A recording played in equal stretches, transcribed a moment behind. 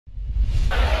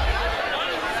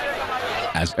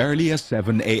As early as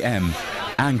 7 a.m.,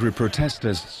 angry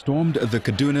protesters stormed the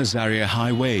Kaduna-Zaria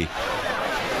highway.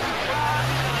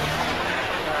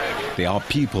 They are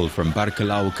people from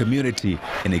Barkalao community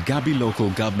in a Gabi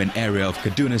local government area of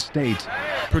Kaduna State,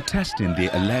 protesting the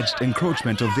alleged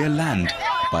encroachment of their land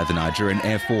by the Nigerian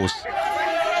Air Force.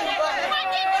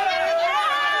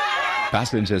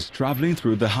 Passengers traveling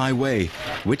through the highway,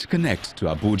 which connects to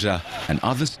Abuja and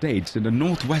other states in the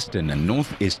northwestern and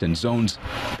northeastern zones,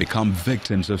 become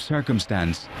victims of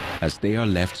circumstance as they are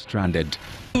left stranded.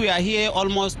 We are here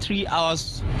almost 3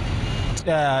 hours,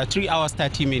 3 hours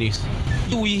 30 minutes.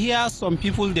 We hear some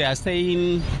people, they are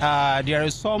saying there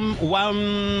is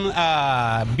one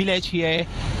village here,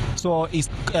 so it's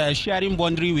sharing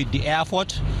boundary with the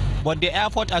airport. But the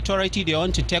airport authority, they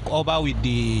want to take over with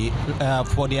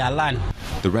for their land.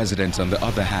 The residents, on the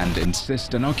other hand,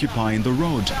 insist on occupying the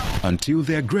road until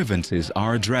their grievances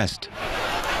are addressed.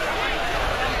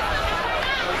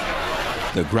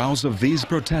 The grounds of these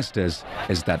protesters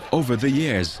is that over the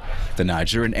years, the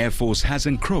Nigerian Air Force has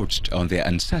encroached on their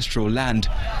ancestral land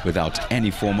without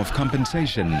any form of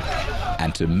compensation.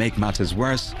 And to make matters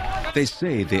worse, they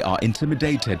say they are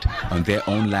intimidated on their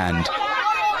own land.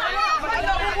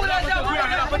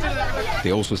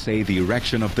 They also say the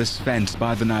erection of this fence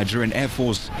by the Nigerian Air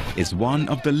Force is one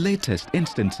of the latest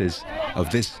instances of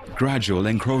this gradual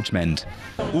encroachment.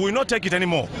 We will not take it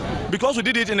anymore because we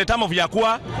did it in the time of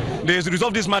Yakua. They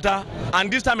resolved this matter,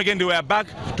 and this time again they were back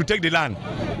to take the land,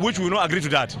 which we will not agree to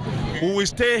that. We will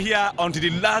stay here until the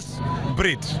last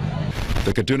breath.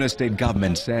 The Kaduna State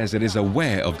government says it is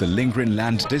aware of the lingering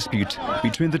land dispute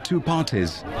between the two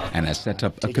parties and has set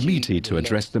up a committee to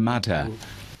address the matter.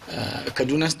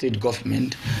 Kaduna State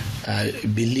government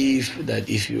believe that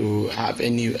if you have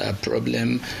any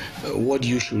problem, what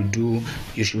you should do,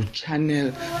 you should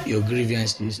channel your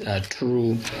grievances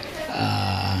through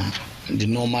the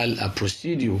normal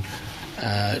procedure,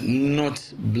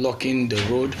 not blocking the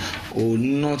road or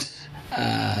not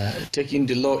taking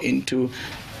the law into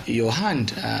your hand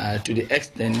to the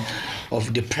extent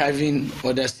of depriving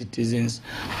other citizens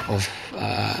of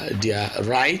their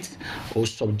rights or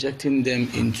subjecting them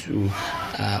into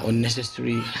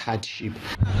unnecessary hardship.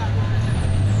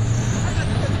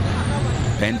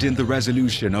 Pending the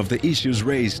resolution of the issues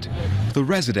raised, the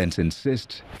residents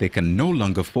insist they can no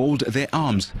longer fold their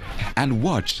arms and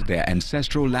watch their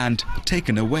ancestral land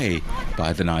taken away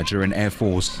by the Nigerian Air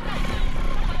Force.